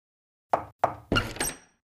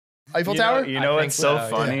Eiffel Tower? You know what's so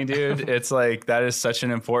funny, dude? It's like, that is such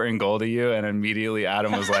an important goal to you. And immediately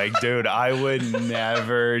Adam was like, dude, I would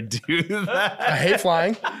never do that. I hate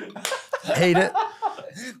flying. Hate it.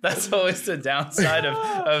 That's always the downside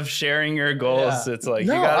of sharing your goals. Yeah. It's like,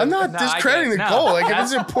 no, I'm not discrediting the goal. Like, if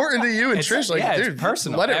it's important to you and Trish, like, dude, it's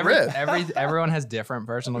personal. Let it rip. Everyone has different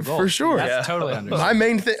personal goals. For sure. That's totally understandable. My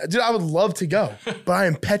main thing, dude, I would love to go, but I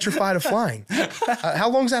am petrified of flying. How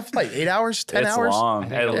long's that flight? 8 hours? 10 hours? It's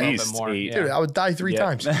long. At least more. 8. Dude, I would die 3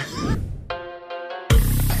 times.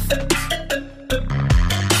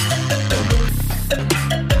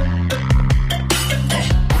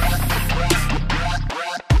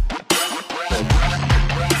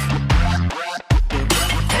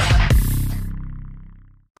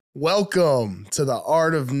 Welcome to the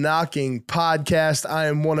Art of Knocking podcast. I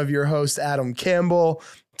am one of your hosts, Adam Campbell.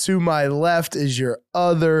 To my left is your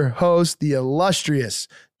other host, the illustrious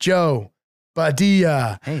Joe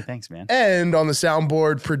Badia. Hey, thanks, man. And on the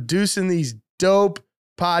soundboard, producing these dope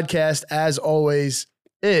podcasts, as always,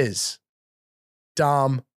 is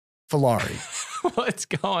Dom Filari. What's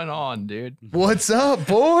going on, dude? What's up,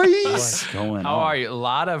 boys? What's going on? How are you? A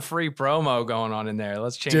lot of free promo going on in there.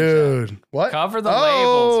 Let's change dude, that. What? Cover the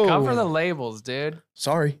labels. Cover the labels, dude.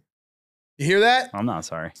 Sorry. You hear that? I'm not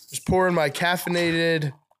sorry. Just pouring my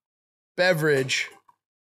caffeinated beverage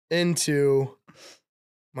into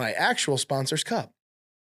my actual sponsor's cup.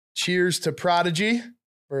 Cheers to Prodigy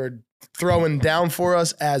for throwing down for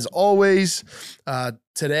us as always.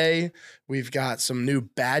 Today, we've got some new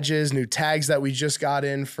badges, new tags that we just got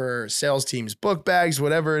in for sales teams, book bags,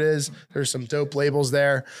 whatever it is. There's some dope labels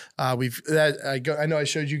there. I know I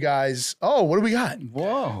showed you guys. Oh, what do we got?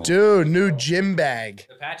 Whoa. Dude, new gym bag.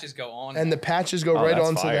 The patches go on. And the patches go right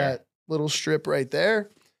onto that little strip right there.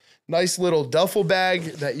 Nice little duffel bag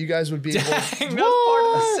that you guys would be able to. Dang, that's part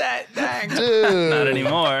of the set. Dang. Dude. Not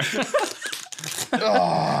anymore.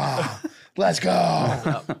 Oh, let's go.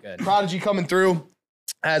 Oh, good. Prodigy coming through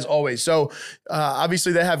as always. So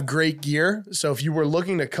obviously they have great gear. So if you were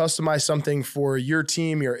looking to customize something for your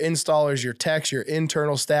team, your installers, your techs, your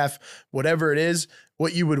internal staff, whatever it is,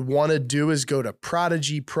 what you would want to do is go to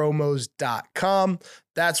prodigypromos.com.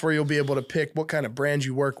 That's where you'll be able to pick what kind of brand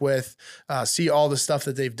you work with, see all the stuff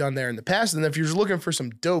that they've done there in the past. And if you're just looking for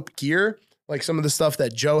some dope gear, like some of the stuff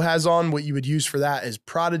that Joe has on, what you would use for that is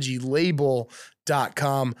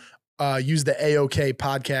prodigylabel.com. Use the AOK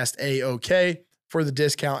podcast AOK for the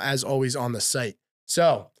discount, as always, on the site.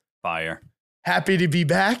 So, fire. Happy to be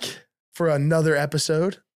back for another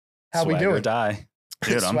episode. How we doing? Die.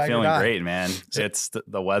 Dude, I'm feeling great, man. It's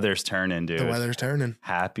the weather's turning, dude. The weather's turning.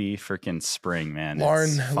 Happy freaking spring, man. Lauren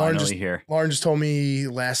here. Lauren just told me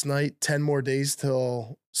last night, 10 more days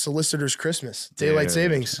till Solicitor's Christmas. Daylight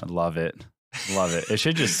savings. I love it. Love it. It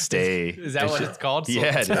should just stay. Is that what it's called?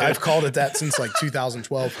 Yeah, dude. I've called it that since like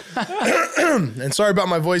 2012. And sorry about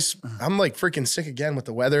my voice. I'm like freaking sick again with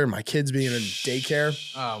the weather and my kids being in daycare.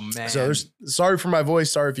 Oh, man. So sorry for my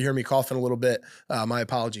voice. Sorry if you hear me coughing a little bit. My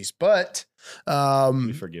apologies. But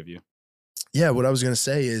we forgive you. Yeah, what I was going to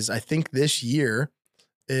say is I think this year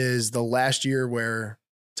is the last year where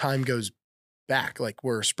time goes back. Like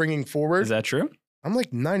we're springing forward. Is that true? I'm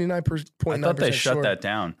like 99.9%. I thought they shut sure. that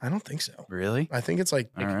down. I don't think so. Really? I think it's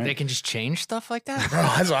like they can just change stuff like that. Bro,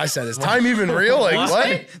 that's what I said. Is time even real? Like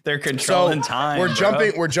what? They're controlling time.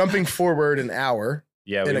 We're jumping forward an hour.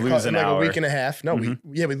 Yeah, we lose an hour. A week and a half. No, we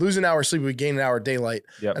lose an hour sleep. We gain an hour daylight.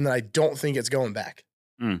 Yep. And then I don't think it's going back.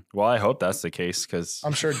 Well, I hope that's the case because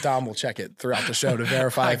I'm sure Dom will check it throughout the show to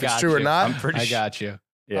verify if it's true or not. I'm pretty sure. I got you.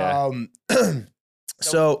 Yeah.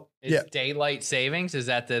 So is daylight savings? Is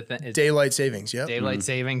that the thing? Daylight savings? Yeah. Daylight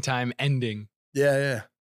saving time ending. Yeah.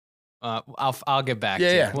 I'll get back to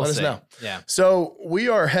you. Yeah. Let us know. Yeah. So we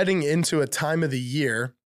are heading into a time of the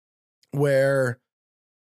year where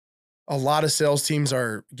a lot of sales teams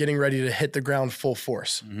are getting ready to hit the ground full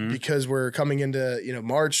force because we're coming into,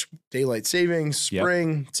 March, daylight savings,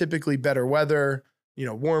 spring, typically better weather,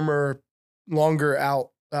 warmer, longer out,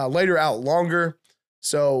 later out longer.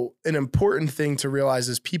 So an important thing to realize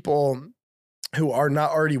is people who are not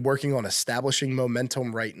already working on establishing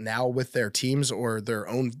momentum right now with their teams or their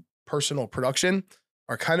own personal production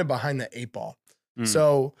are kind of behind the 8 ball.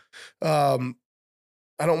 So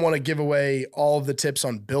I don't want to give away all of the tips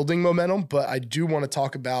on building momentum, but I do want to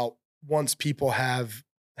talk about once people have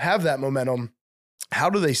that momentum, how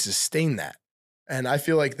do they sustain that? And I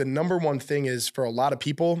feel like the number one thing is for a lot of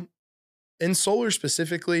people, in solar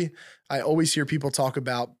specifically, I always hear people talk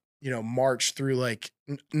about, March through like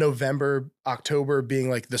November, October being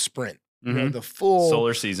like the sprint, the full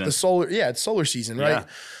solar season. it's solar season, right? Yeah.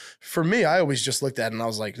 for me, I always just looked at it and I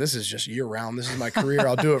was like, this is just year round. This is my career.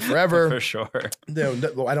 I'll do it forever. For sure.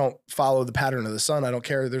 I don't follow the pattern of the sun. I don't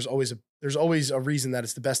care. There's always a reason that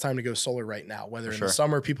it's the best time to go solar right now. Whether in the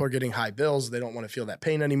summer, people are getting high bills. They don't want to feel that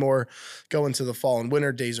pain anymore. Go into the fall and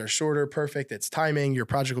winter, days are shorter. Perfect. It's timing. Your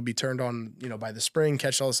project will be turned on, by the spring,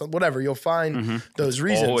 catch all the sun, whatever. You'll find those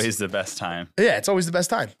reasons. Always the best time. Yeah, it's always the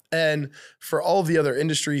best time. And for all of the other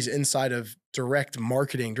industries inside of direct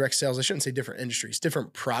marketing, direct sales, I shouldn't say different industries,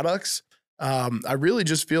 different products. I really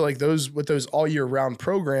just feel like with those all year round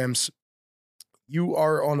programs, you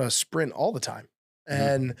are on a sprint all the time.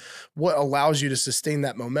 And what allows you to sustain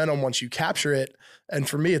that momentum once you capture it. And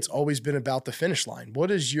for me, it's always been about the finish line. What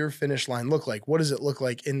does your finish line look like? What does it look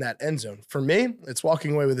like in that end zone? For me, it's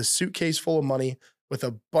walking away with a suitcase full of money with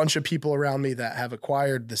a bunch of people around me that have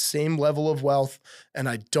acquired the same level of wealth, and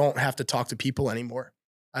I don't have to talk to people anymore.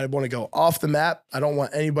 I want to go off the map. I don't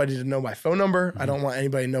want anybody to know my phone number. I don't want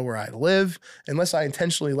anybody to know where I live unless I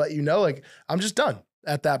intentionally let you know, like, I'm just done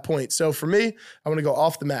at that point. So for me, I want to go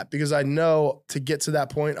off the map because I know to get to that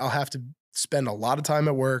point, I'll have to spend a lot of time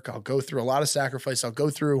at work. I'll go through a lot of sacrifice. I'll go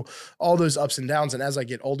through all those ups and downs. And as I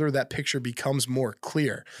get older, that picture becomes more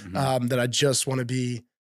clear, that I just want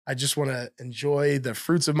to enjoy the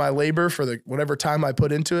fruits of my labor for whatever time I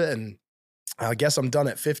put into it. And I guess I'm done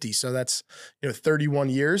at 50. So that's, 31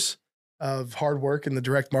 years of hard work in the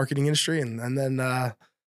direct marketing industry. And then,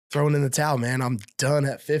 throwing in the towel, man, I'm done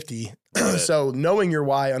at 50. So knowing your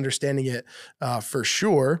why, understanding it for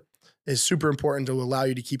sure is super important to allow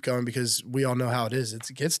you to keep going because we all know how it is. It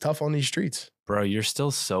gets tough on these streets. Bro, you're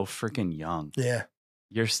still so freaking young. Yeah.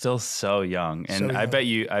 You're still so young. And So young. I bet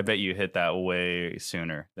you hit that way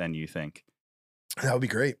sooner than you think. That would be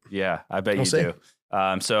great. Yeah, I bet We'll you see. do.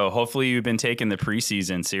 So hopefully you've been taking the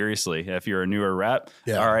preseason seriously. If you're a newer rep,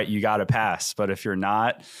 Yeah. all right, you got to pass. But if you're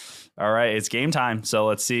not, all right, it's game time. So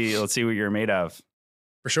let's see what you're made of.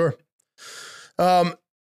 For sure.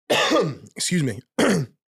 Excuse me.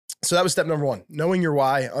 So that was step number 1, knowing your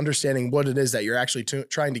why, understanding what it is that you're actually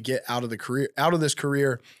trying to get out of this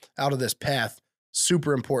career, out of this path.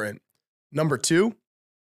 Super important. Number 2,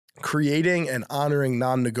 creating and honoring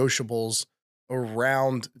non-negotiables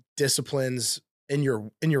around disciplines in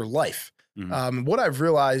your life. What I've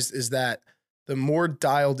realized is that the more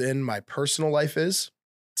dialed in my personal life is,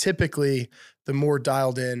 typically the more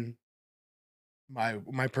dialed in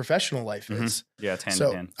my professional life is. Yeah, it's hand So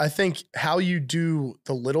in hand. I think how you do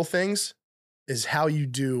the little things is how you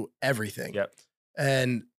do everything. Yep.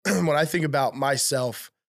 And when I think about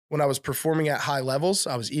myself, when I was performing at high levels,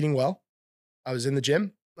 I was eating well. I was in the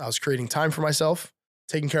gym. I was creating time for myself,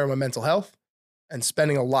 taking care of my mental health, and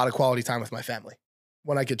spending a lot of quality time with my family.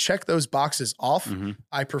 When I could check those boxes off,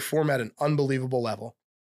 I perform at an unbelievable level.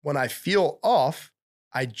 When I feel off,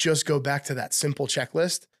 I just go back to that simple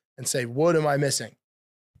checklist and say, what am I missing?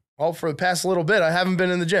 Well, for the past little bit, I haven't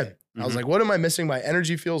been in the gym. I was like, what am I missing? My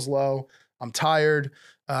energy feels low. I'm tired.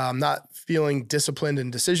 I'm not feeling disciplined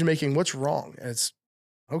in decision-making. What's wrong? And it's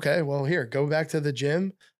okay. Well, here, go back to the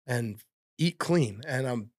gym and eat clean. And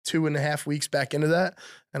I'm 2.5 weeks back into that.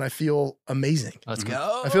 And I feel amazing. Let's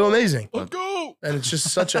go. I feel amazing. Let's go. And it's just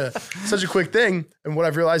such a quick thing. And what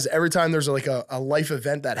I've realized, every time there's like a life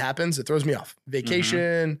event that happens, it throws me off.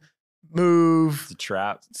 Vacation, move, It's a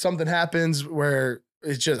trap. something happens where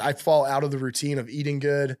it's just, I fall out of the routine of eating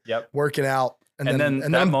good, working out. And then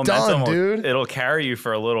that I'm momentum, done, dude. It'll carry you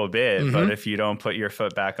for a little bit. But if you don't put your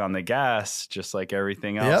foot back on the gas, just like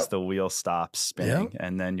everything else, the wheel stops spinning,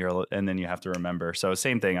 and then you have to remember. So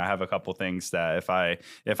same thing. I have a couple things that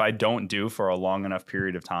if I don't do for a long enough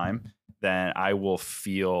period of time, then I will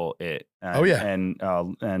feel it.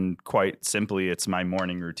 And quite simply, it's my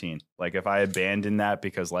morning routine. Like if I abandon that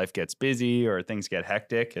because life gets busy or things get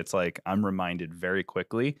hectic, it's like I'm reminded very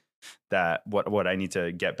quickly that what I need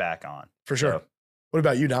to get back on. For sure. So, what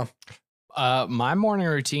about you, Dom? My morning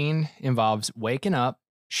routine involves waking up,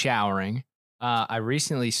 showering. I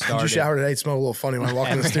recently started. You shower today. It smelled a little funny when I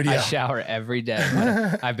walked in the studio. I shower every day.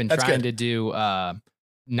 I've been That's trying good. to do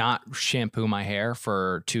not shampoo my hair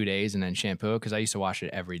for 2 days and then shampoo it because I used to wash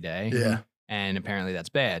it every day. Yeah. And apparently that's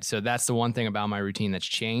bad. So that's the one thing about my routine that's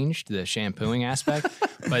changed, the shampooing aspect.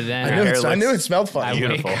 But then I knew it smelled funny.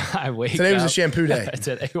 I wake Today was a up- shampoo day.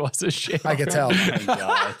 Today was a shampoo. I could tell. oh my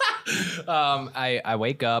God. I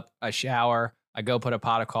wake up, I shower, I go put a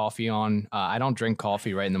pot of coffee on. I don't drink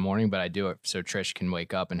coffee right in the morning, but I do it so Trish can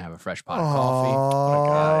wake up and have a fresh pot of coffee.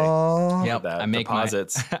 Aww. Yep, That I make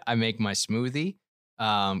deposits. I make my smoothie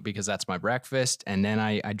because that's my breakfast, and then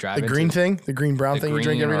I drive The into green thing, the green brown the thing you green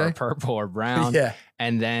drink every or day. purple or brown. Yeah.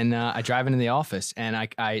 And then I drive into the office, and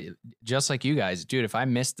I just like you guys, dude. If I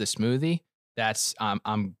miss the smoothie, that's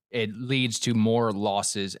it leads to more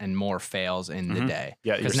losses and more fails in the day.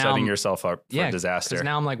 Yeah, you're setting yourself up for disaster. Because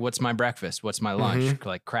now I'm like, what's my breakfast? What's my lunch?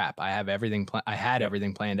 Like, crap, I have everything. I had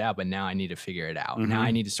everything planned out, but now I need to figure it out. Now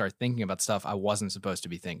I need to start thinking about stuff I wasn't supposed to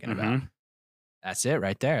be thinking about. That's it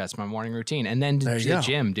right there. That's my morning routine. And then the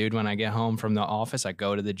gym, dude. When I get home from the office, I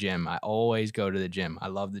go to the gym. I always go to the gym. I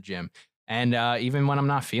love the gym. And even when I'm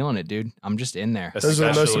not feeling it, dude, I'm just in there. Those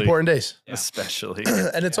are the most important days. Yeah. Especially.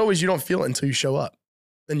 And it's always, you don't feel it until you show up.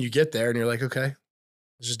 Then you get there and you're like, okay,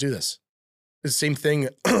 let's just do this. It's the same thing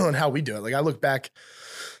on how we do it. Like I look back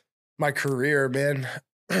my career, man,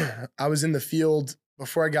 I was in the field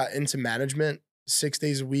before I got into management 6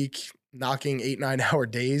 days a week, knocking 8-9 hour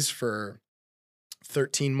days for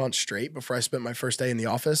 13 months straight before I spent my first day in the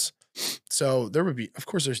office. So there would be, of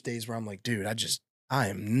course, there's days where I'm like, dude, I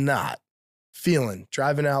am not feeling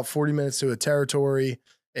driving out 40 minutes to a territory.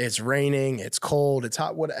 It's raining, it's cold, it's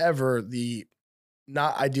hot, whatever the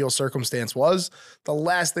not ideal circumstance was. The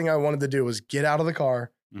last thing I wanted to do was get out of the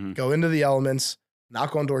car, go into the elements,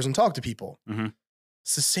 knock on doors and talk to people.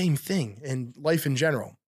 It's the same thing in life in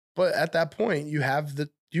general. But at that point, you have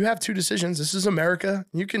two decisions. This is America.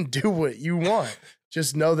 You can do what you want.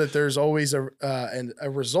 Just know that there's always a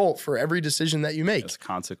result for every decision that you make. It's a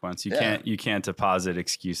consequence. You can't deposit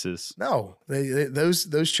excuses. No,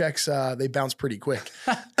 those checks they bounce pretty quick.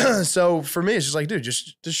 So for me, it's just like, dude,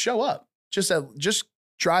 just show up. Just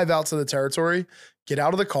drive out to the territory, get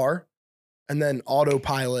out of the car, and then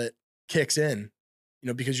autopilot kicks in.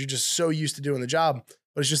 Because you're just so used to doing the job.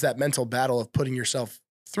 But it's just that mental battle of putting yourself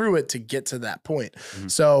through it to get to that point.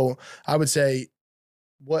 So I would say,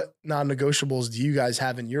 what non-negotiables do you guys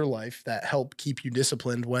have in your life that help keep you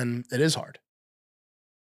disciplined when it is hard?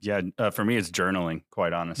 Yeah, for me, it's journaling,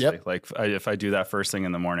 quite honestly. Like if I do that first thing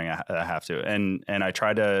in the morning, I have to. And I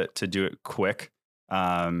try to do it quick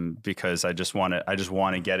because I just want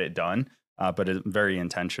to get it done. But it's very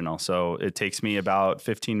intentional. So it takes me about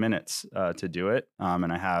 15 minutes to do it.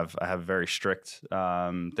 And I have a very strict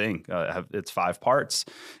thing. It's 5 parts.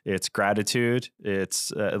 It's gratitude.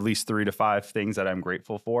 It's at least 3 to 5 things that I'm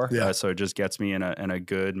grateful for. So it just gets me in a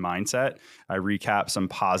good mindset. I recap some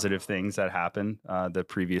positive things that happened the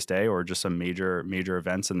previous day or just some major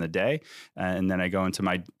events in the day. And then I go into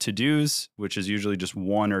my to-dos, which is usually just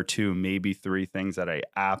 1 or 2, maybe 3 things that I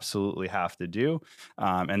absolutely have to do.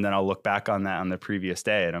 And then I'll look back on that on the previous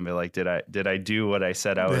day and I'll be like, did I do what I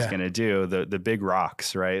said I was going to do? The big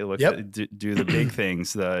rocks, right? Do the big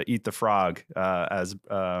things, eat the frog, as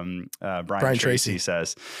Brian Tracy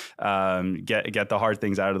says, get the hard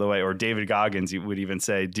things out of the way. Or David Goggins would even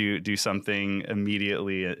say, do something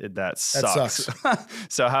immediately that sucks.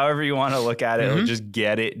 So however you want to look at it, just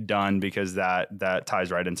get it done because that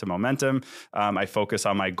ties right into momentum. I focus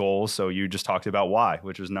on my goals. So you just talked about why,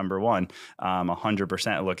 which was number 1,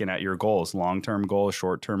 100% looking at your goals, long-term goals,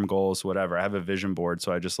 short-term goals, whatever. I have a vision board.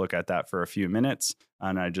 So I just look at that for a few minutes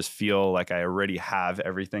and I just feel like I already have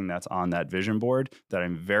everything that's on that vision board that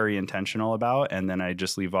I'm very intentional about. And then I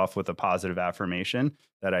just leave off with a positive affirmation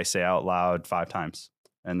that I say out loud 5 times.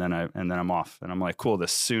 And then I'm off and I'm like, cool, the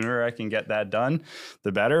sooner I can get that done,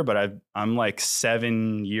 the better. But I'm like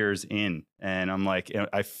 7 years in and I'm like,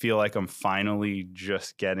 I feel like I'm finally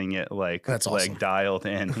just getting it like dialed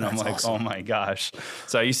in. And I'm like, awesome. Oh my gosh.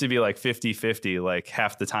 So I used to be like 50-50, like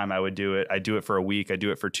half the time I would do it. I do it for a week. I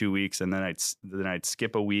do it for 2 weeks. And then I'd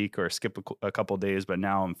skip a week or skip a couple days. But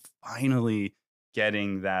now I'm finally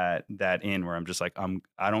getting that in where I'm just like,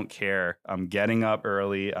 I don't care. I'm getting up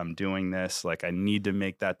early. I'm doing this. Like I need to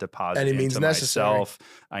make that deposit into myself.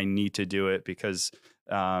 I need to do it because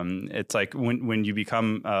it's like when you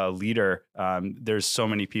become a leader, there's so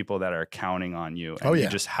many people that are counting on you. And you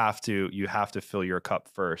just have to fill your cup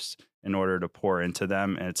first in order to pour into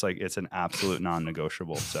them. And it's an absolute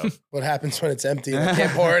non-negotiable. So what happens when it's empty? I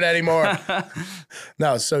can't pour it anymore.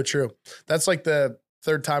 No, it's so true. That's like the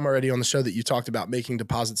 3rd time already on the show that you talked about making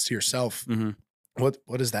deposits to yourself. What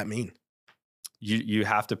does that mean? You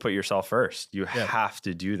have to put yourself first. You have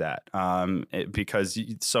to do that because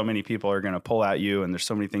so many people are going to pull at you, and there's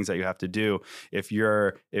so many things that you have to do. If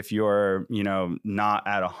you're not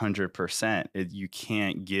at 100%, you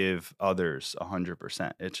can't give others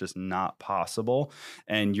 100%. It's just not possible.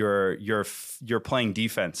 And you're playing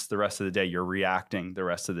defense the rest of the day. You're reacting the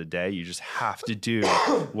rest of the day. You just have to do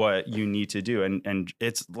what you need to do. And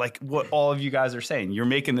it's like what all of you guys are saying. You're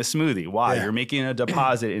making the smoothie. Why? You're making a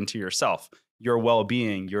deposit into yourself. Your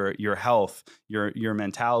well-being, your health, your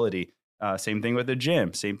mentality. Same thing with the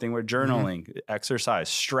gym, same thing with journaling, exercise,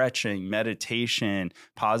 stretching, meditation,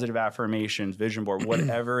 positive affirmations, vision board,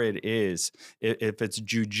 whatever it is. If it's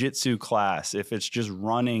jujitsu class, if it's just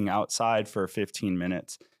running outside for 15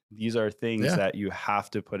 minutes, these are things that you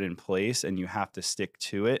have to put in place, and you have to stick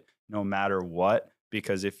to it no matter what.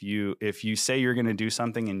 Because if you say you're going to do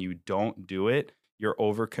something and you don't do it, you're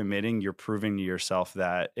overcommitting. You're proving to yourself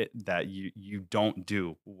that you don't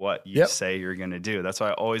do what you say you're going to do. That's why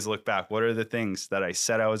I always look back. What are the things that I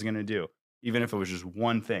said I was going to do? Even if it was just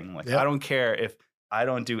one thing. Like, I don't care if I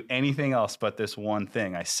don't do anything else but this one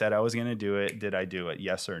thing. I said I was going to do it. Did I do it?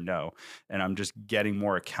 Yes or no? And I'm just getting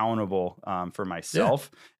more accountable for myself.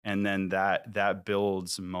 And then that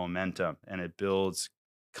builds momentum, and it builds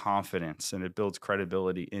confidence, and it builds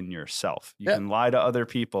credibility in yourself. You can lie to other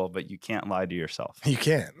people, but you can't lie to yourself. You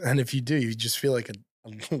can't. And if you do, you just feel like a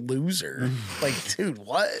loser. Like, dude,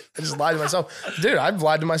 what? I just lied to myself. Dude, I've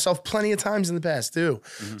lied to myself plenty of times in the past too.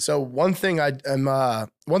 So one thing I've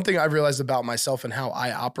realized about myself and how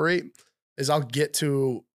I operate is I'll get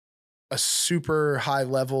to a super high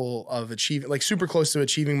level of achieving, like super close to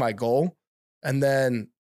achieving my goal. And then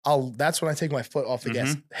that's when I take my foot off the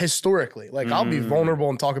gas historically. Like, I'll be vulnerable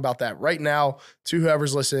and talk about that right now to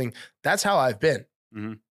whoever's listening. That's how I've been.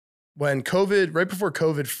 When right before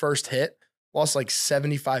COVID first hit, lost like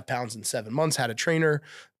 75 pounds in 7 months, had a trainer,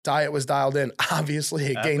 diet was dialed in. Obviously,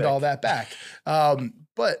 it gained all that back.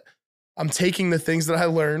 But I'm taking the things that I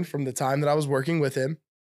learned from the time that I was working with him,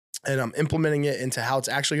 and I'm implementing it into how it's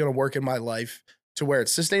actually going to work in my life to where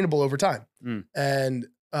it's sustainable over time. And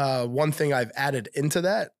one thing I've added into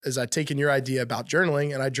that is I've taken your idea about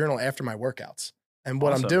journaling, and I journal after my workouts. And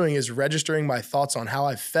what I'm doing is registering my thoughts on how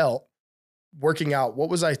I felt working out. What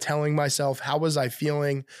was I telling myself? How was I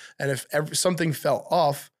feeling? And if something fell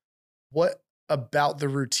off, what about my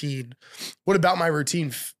routine?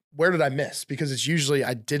 Where did I miss? Because it's usually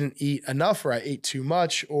I didn't eat enough, or I ate too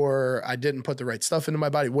much, or I didn't put the right stuff into my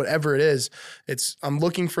body. Whatever it is, I'm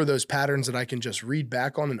looking for those patterns that I can just read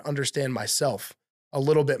back on and understand myself a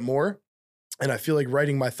little bit more. And I feel like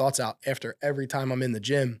writing my thoughts out after every time I'm in the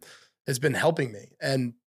gym has been helping me.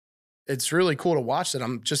 And it's really cool to watch that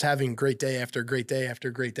I'm just having great day after great day after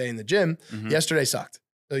great day in the gym. Yesterday sucked.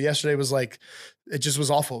 So yesterday was like, it just was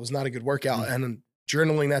awful. It was not a good workout. And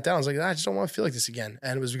journaling that down, I was like, I just don't want to feel like this again.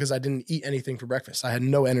 And it was because I didn't eat anything for breakfast. I had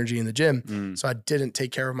no energy in the gym. So I didn't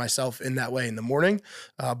take care of myself in that way in the morning.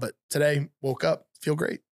 But today, woke up, feel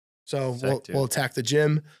great. So we'll attack the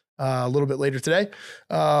gym a little bit later today.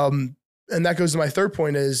 And that goes to my third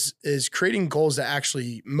point is creating goals that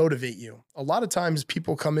actually motivate you. A lot of times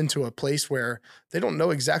people come into a place where they don't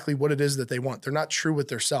know exactly what it is that they want. They're not true with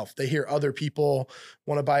their self. They hear other people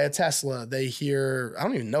want to buy a Tesla. They hear, I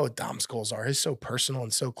don't even know what Dom's goals are. He's so personal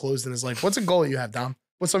and so closed in his life. What's a goal that you have, Dom?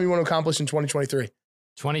 What's something you want to accomplish in 2023?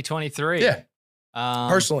 2023? Yeah.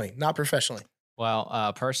 Personally, not professionally.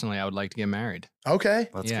 Well, personally, I would like to get married. Okay.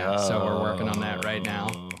 Let's go. So we're working on that right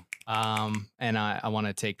now. And I want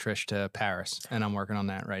to take Trish to Paris, and I'm working on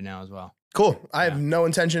that right now as well. Cool. I have no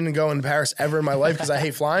intention of going to Paris ever in my life because I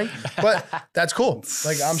hate flying, but that's cool.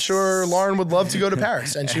 Like, I'm sure Lauren would love to go to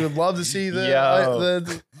Paris, and she would love to see the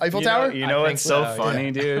Eiffel Tower. You know what's so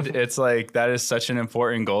funny, dude? It's like, that is such an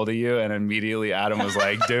important goal to you. And immediately Adam was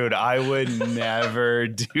like, dude, I would never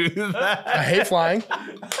do that. I hate flying.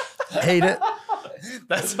 Hate it.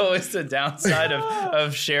 That's always the downside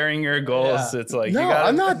of sharing your goals. It's like,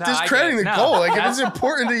 I'm not discrediting the goal. Like, if it's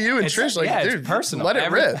important to you and Trish, like, dude, it's personal. Let it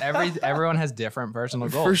rip. Everyone has different personal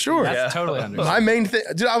goals. For sure. That's totally understandable. My main thing,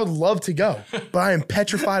 dude, I would love to go, but I am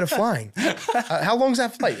petrified of flying. How long is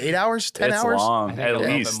that flight? 8 hours? 10 hours? It's long. At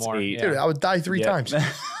least more. 8. Dude, I would die 3 times.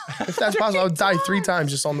 If that's possible, I would die 3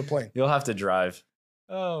 times just on the plane. You'll have to drive.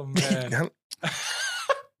 Oh, man.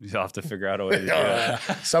 You'll have to figure out a way to do it.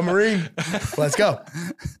 Submarine. Let's go.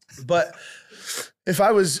 But if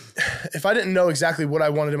I didn't know exactly what I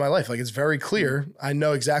wanted in my life, like, it's very clear, I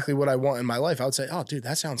know exactly what I want in my life, I would say, oh, dude,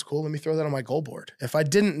 that sounds cool. Let me throw that on my goal board. If I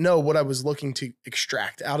didn't know what I was looking to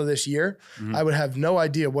extract out of this year, I would have no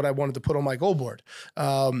idea what I wanted to put on my goal board.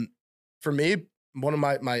 For me, one of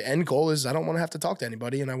my end goal is I don't want to have to talk to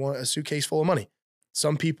anybody, and I want a suitcase full of money.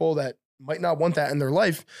 Some people that might not want that in their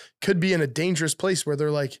life could be in a dangerous place where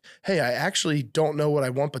they're like, hey, I actually don't know what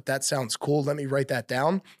I want, but that sounds cool. Let me write that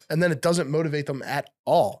down. And then it doesn't motivate them at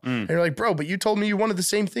all. And you're like, bro, but you told me you wanted the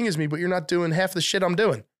same thing as me, but you're not doing half the shit I'm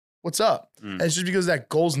doing. What's up? And it's just because that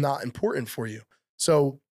goal's not important for you.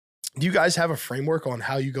 So do you guys have a framework on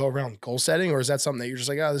how you go around goal setting, or is that something that you're just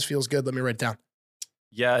like, oh, this feels good, let me write it down?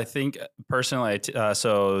 Yeah, I think personally,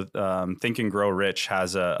 Think and Grow Rich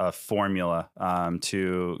has a formula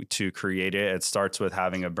to create it. It starts with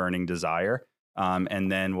having a burning desire.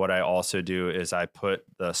 And then what I also do is I put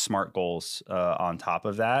the SMART goals on top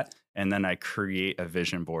of that. And then I create a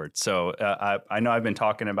vision board. So I know I've been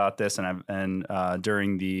talking about this, and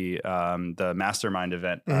during the mastermind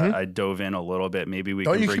event, I dove in a little bit. Maybe we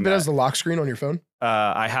don't can you bring keep it as the lock screen on your phone?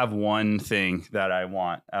 I have one thing that I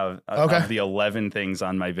want of the 11 things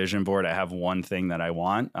on my vision board. I have one thing that I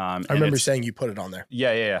want. I remember saying you put it on there.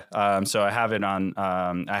 Yeah. So I have it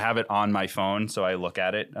on my phone. So I look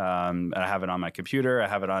at it. I have it on my computer. I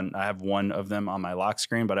have one of them on my lock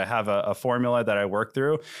screen, but I have a formula that I work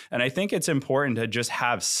through. And I think it's important to just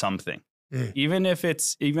have something. Even if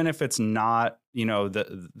it's not,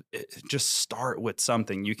 just start with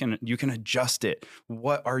something. You can adjust it.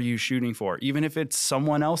 What are you shooting for? Even if it's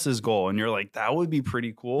someone else's goal and you're like, that would be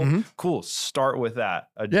pretty cool. Cool. Start with that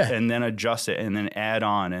and then adjust it and then add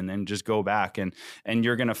on and then just go back. And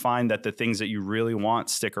you're going to find that the things that you really want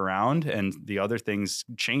stick around and the other things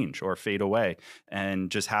change or fade away. And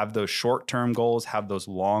just have those short-term goals, have those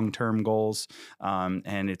long-term goals.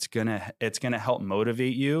 And it's going to help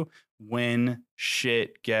motivate you when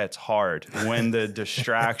shit gets hard, when the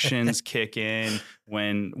distractions kick in,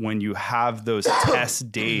 when you have those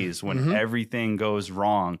test days, when everything goes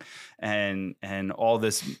wrong and all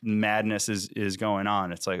this madness is going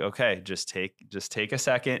on. It's like, okay, just take a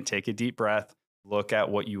second, take a deep breath, look at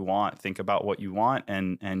what you want, think about what you want,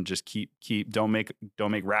 and just keep don't make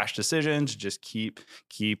rash decisions, just keep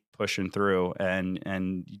pushing through,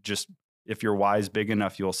 and just, if your why is big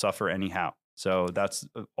enough, you'll suffer anyhow. So that's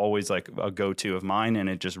always like a go-to of mine, and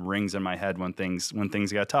it just rings in my head when things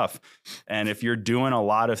get tough. And if you're doing a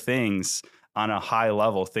lot of things on a high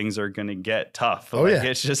level, things are going to get tough.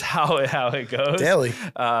 It's just how it goes daily.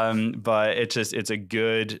 But it's just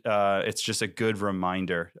a good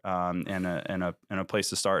reminder and a place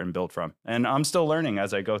to start and build from. And I'm still learning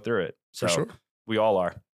as I go through it. So for sure. We all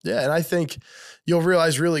are. Yeah, and I think you'll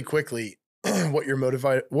realize really quickly what you're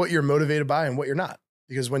motivated by and what you're not.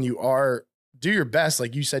 Because when you do your best,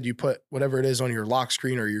 like you said, you put whatever it is on your lock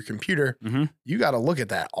screen or your computer, you got to look at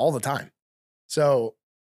that all the time. So,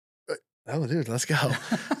 dude, let's go.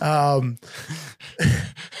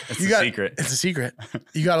 It's a secret. It's a secret.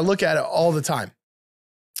 You got to look at it all the time.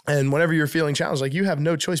 And whenever you're feeling challenged, like you have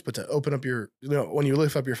no choice but to open up when you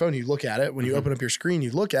lift up your phone, you look at it. When you open up your screen,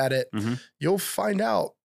 you look at it. You'll find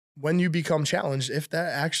out when you become challenged if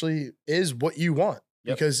that actually is what you want.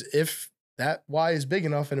 Yep. Because if that why is big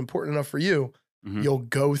enough and important enough for you, you'll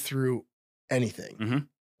go through anything.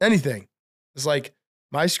 Anything. It's like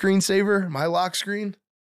my screensaver, my lock screen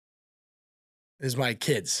is my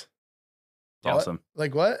kids. Awesome.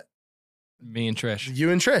 Like what? Me and Trish. You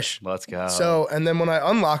and Trish. Let's go. So, and then when I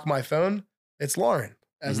unlock my phone, it's Lauren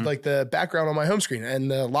as like the background on my home screen, and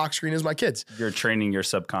the lock screen is my kids. You're training your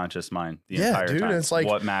subconscious mind the entire time. It's like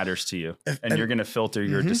what matters to you. And you're going to filter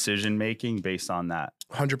your decision making based on that.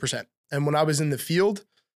 100%. And when I was in the field,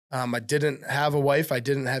 I didn't have a wife. I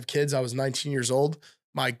didn't have kids. I was 19 years old.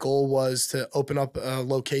 My goal was to open up a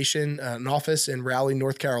location, an office in Raleigh,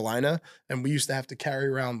 North Carolina. And we used to have to carry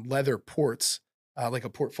around leather ports, like a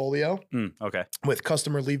portfolio. Okay. With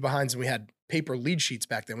customer leave behinds. And we had paper lead sheets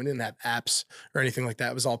back then. We didn't have apps or anything like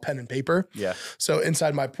that. It was all pen and paper. Yeah. So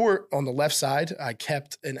inside my port on the left side, I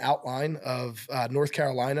kept an outline of North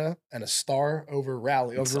Carolina and a star over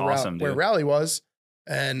Raleigh, where Raleigh was.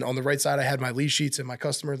 And on the right side, I had my lead sheets and my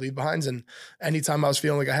customer leave behinds. And anytime I was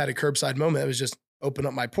feeling like I had a curbside moment, it was just open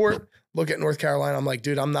up my port, look at North Carolina. I'm like,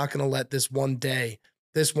 dude, I'm not going to let this one day,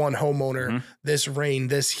 this one homeowner, this rain,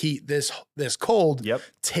 this heat, this cold,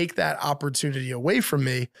 take that opportunity away from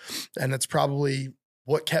me. And that's probably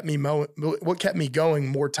what kept me going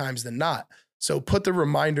more times than not. So put the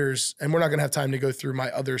reminders, and we're not going to have time to go through my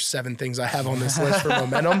other 7 things I have on this list for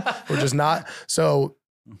momentum. We're just not. So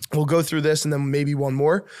we'll go through this and then maybe one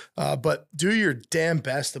more, but do your damn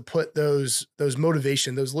best to put those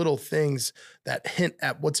motivation, those little things that hint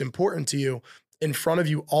at what's important to you in front of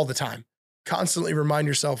you all the time. Constantly remind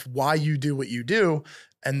yourself why you do what you do.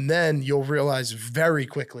 And then you'll realize very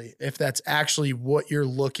quickly if that's actually what you're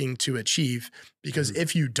looking to achieve. Because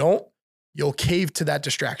if you don't, you'll cave to that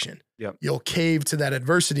distraction. You'll cave to that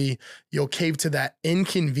adversity. You'll cave to that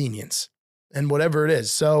inconvenience. And whatever it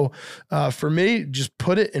is. So for me, just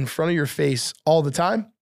put it in front of your face all the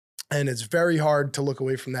time. And it's very hard to look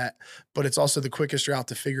away from that, but it's also the quickest route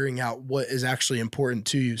to figuring out what is actually important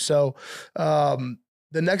to you. So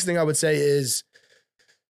the next thing I would say is,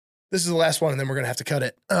 this is the last one and then we're going to have to cut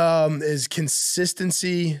it, is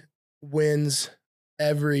consistency wins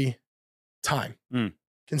every time.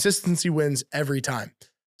 Consistency wins every time.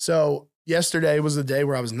 So yesterday was the day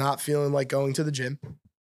where I was not feeling like going to the gym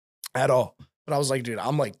at all. But I was like, dude,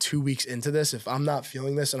 I'm like 2 weeks into this. If I'm not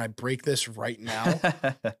feeling this and I break this right now,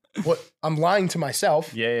 I'm lying to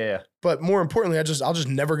myself. Yeah. But more importantly, I'll just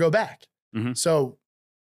never go back. Mm-hmm. So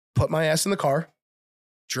put my ass in the car,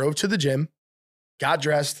 drove to the gym, got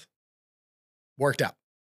dressed, worked out.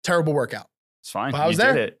 Terrible workout. It's fine. But I was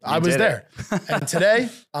there. I was there. And today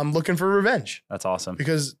I'm looking for revenge. That's awesome.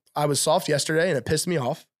 Because I was soft yesterday and it pissed me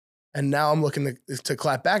off. And now I'm looking to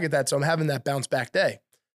clap back at that. So I'm having that bounce back day.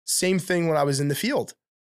 Same thing when I was in the field.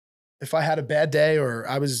 If I had a bad day or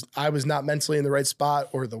I was not mentally in the right spot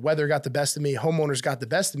or the weather got the best of me, homeowners got the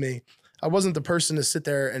best of me, I wasn't the person to sit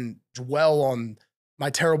there and dwell on my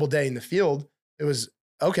terrible day in the field. It was,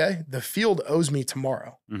 okay, the field owes me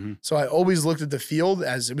tomorrow. Mm-hmm. So I always looked at the field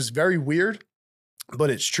as, it was very weird, but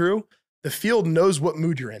it's true. The field knows what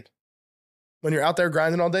mood you're in. When you're out there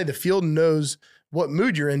grinding all day, the field knows what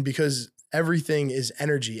mood you're in because everything is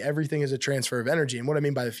energy. Everything is a transfer of energy. And what I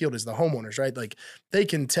mean by the field is the homeowners, right? Like they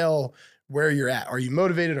can tell where you're at. Are you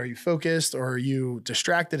motivated? Are you focused? Or are you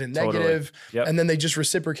distracted and negative? Totally. Yep. And then they just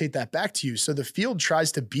reciprocate that back to you. So the field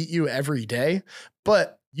tries to beat you every day,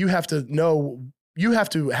 but you have to know, you have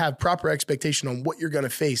to have proper expectation on what you're going to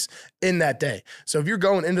face in that day. So if you're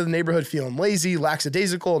going into the neighborhood feeling lazy,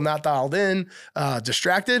 lackadaisical, not dialed in,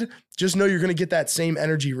 distracted, just know you're going to get that same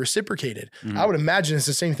energy reciprocated. Mm-hmm. I would imagine it's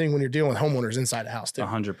the same thing when you're dealing with homeowners inside a house too.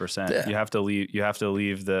 100%. Yeah. You have to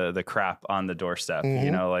leave the crap on the doorstep. Mm-hmm.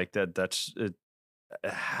 You know, like that's it.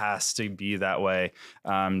 It has to be that way.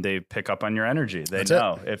 They pick up on your energy. They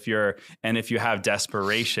know if you have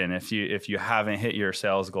desperation, if you haven't hit your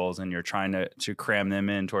sales goals and you're trying to cram them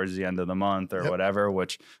in towards the end of the month or whatever,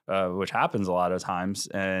 which happens a lot of times,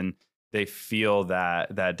 and they feel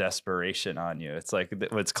that desperation on you. It's like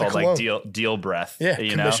what's called like deal breath. Yeah,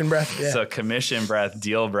 commission breath. Yeah. So commission breath,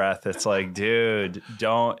 deal breath. It's like, dude,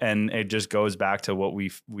 don't. And it just goes back to what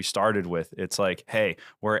we started with. It's like, hey,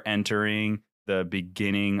 we're entering the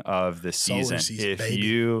beginning of the season. If baby.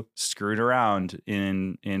 You screwed around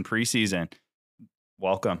in preseason,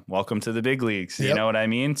 welcome to the big leagues. You know what I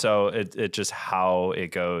mean? So it just how it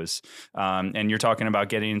goes. And you're talking about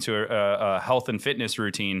getting into a health and fitness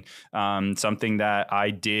routine, something that I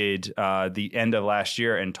did the end of last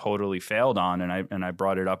year and totally failed on. And I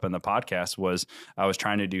brought it up in the podcast was I was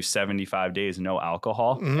trying to do 75 days, no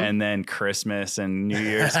alcohol. Mm-hmm. And then Christmas and New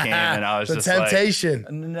Year's came and I was the just temptation.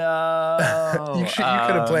 Like, no, you could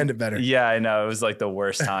have planned it better. Yeah, I know. It was like the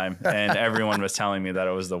worst time. And everyone was telling me that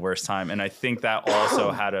it was the worst time. And I think that also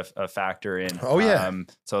had a factor in. Oh yeah.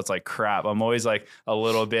 So it's like crap. I'm always like a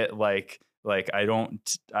little bit like I don't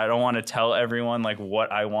want to tell everyone like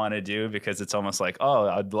what I want to do because it's almost like, oh,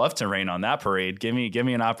 I'd love to rain on that parade. Give me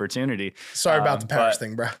an opportunity. Sorry about the Paris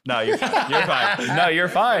thing, bro. No, you're fine. No, you're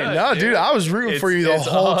fine. No, dude, I was rooting for you the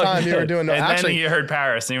whole time you were doing that. And actually, then he heard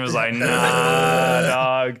Paris and he was like, nah,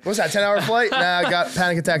 dog. What's that, 10-hour flight? Nah, I got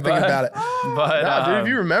panic attack thinking about it. But dude, if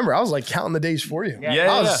you remember, I was like counting the days for you.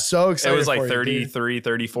 Yeah. I was so excited. It was like for 33,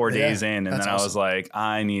 34 days in. And then I was like,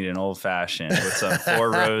 I need an old fashioned with some Four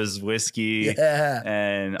Rose whiskey. Yeah.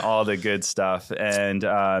 And all the good stuff. And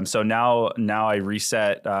so now I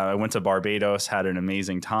reset. I went to Barbados, had an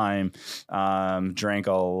amazing time, drank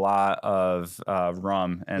a lot of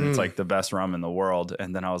rum, and it's like the best rum in the world.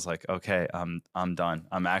 And then I was like, okay, I'm done.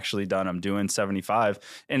 I'm actually done. I'm doing 75,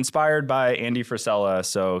 inspired by Andy Frisella.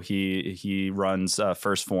 So he runs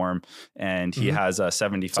First Form, and he has a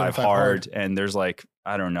 75 hard, and there's like,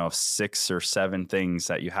 I don't know, 6 or 7 things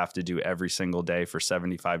that you have to do every single day for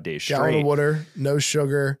 75 days straight. Gallon of water, no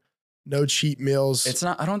sugar, no cheat meals. It's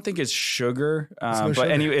not, I don't think it's sugar, no but sugar.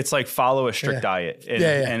 anyway, it's like follow a strict diet. And,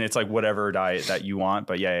 Yeah. and it's like whatever diet that you want.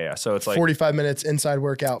 But yeah. So it's like 45 minutes inside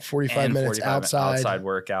workout, 45 minutes outside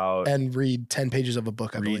workout, and read 10 pages of a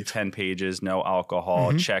book, I believe. Read 10 pages, no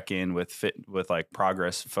alcohol, check in with like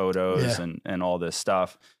progress photos and all this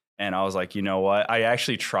stuff. And I was like, you know what? I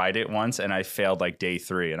actually tried it once and I failed like day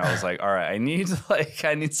 3. And I was like, all right, I need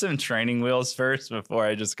some training wheels first before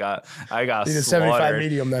I got need a 75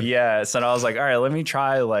 medium then. Yeah. So I was like, all right, let me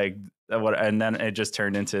try like what, and then it just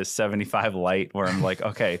turned into 75 light where I'm like,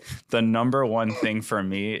 okay, the number one thing for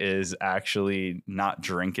me is actually not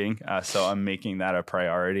drinking. So I'm making that a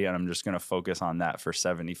priority and I'm just going to focus on that for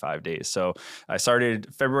 75 days. So I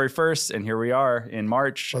started February 1st and here we are in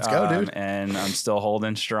March. Let's go, dude. And I'm still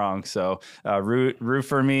holding strong. So root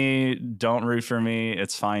for me. Don't root for me.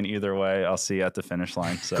 It's fine either way. I'll see you at the finish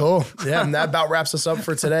line. So. Cool. Yeah. And that about wraps us up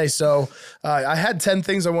for today. So I had 10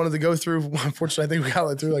 things I wanted to go through. Unfortunately, I think we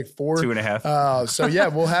got through like 4 2.5. So yeah,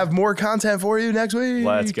 we'll have more content for you next week.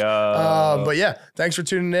 Let's go. But yeah, thanks for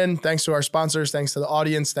tuning in. Thanks to our sponsors. Thanks to the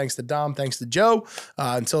audience. Thanks to Dom. Thanks to Joe.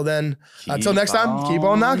 Until next time, keep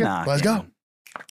on knocking. Let's go.